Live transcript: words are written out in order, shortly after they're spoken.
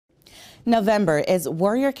November is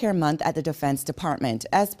Warrior Care Month at the Defense Department.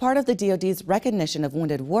 As part of the DoD's recognition of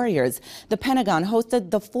wounded warriors, the Pentagon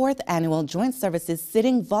hosted the 4th annual Joint Services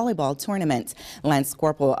Sitting Volleyball Tournament. Lance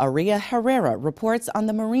Corporal Aria Herrera reports on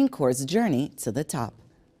the Marine Corps' journey to the top.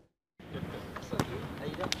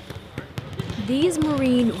 These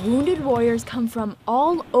Marine wounded warriors come from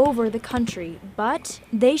all over the country, but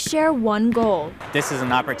they share one goal. This is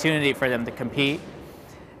an opportunity for them to compete,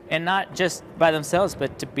 and not just by themselves,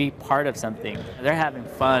 but to be part of something. They're having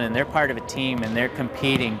fun, and they're part of a team, and they're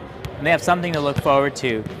competing, and they have something to look forward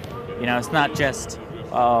to. You know, it's not just,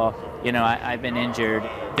 oh, you know, I've been injured.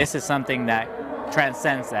 This is something that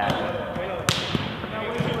transcends that.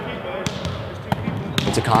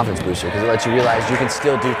 It's a confidence booster because it lets you realize you can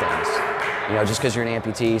still do things. You know, just because you're an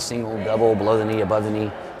amputee, single, double, below the knee, above the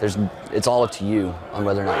knee, it's all up to you on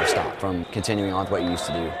whether or not you stop from continuing on with what you used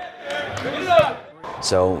to do.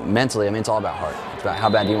 So mentally, I mean, it's all about heart. It's about how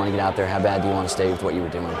bad do you want to get out there, how bad do you want to stay with what you were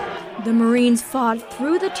doing. The Marines fought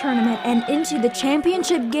through the tournament and into the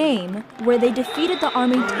championship game, where they defeated the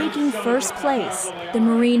Army, taking first place. The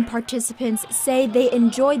Marine participants say they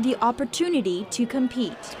enjoyed the opportunity to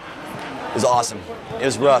compete. It was awesome. It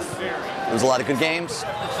was rough. There was a lot of good games,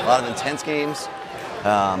 a lot of intense games,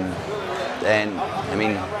 and I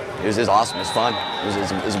mean, it was awesome. It was fun.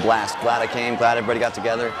 It was a blast. Glad I came. Glad everybody got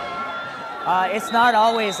together. It's not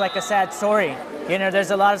always like a sad story. You know,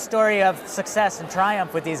 there's a lot of story of success and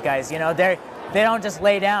triumph with these guys. You know, they don't just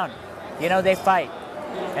lay down. You know, they fight,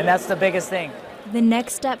 and that's the biggest thing. The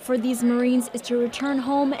next step for these Marines is to return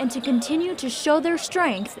home and to continue to show their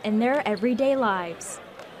strength in their everyday lives.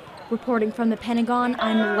 Reporting from the Pentagon,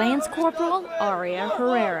 I'm Lance Corporal Aria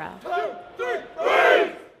Herrera.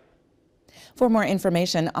 For more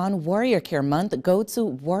information on Warrior Care Month, go to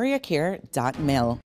warriorcare.mil.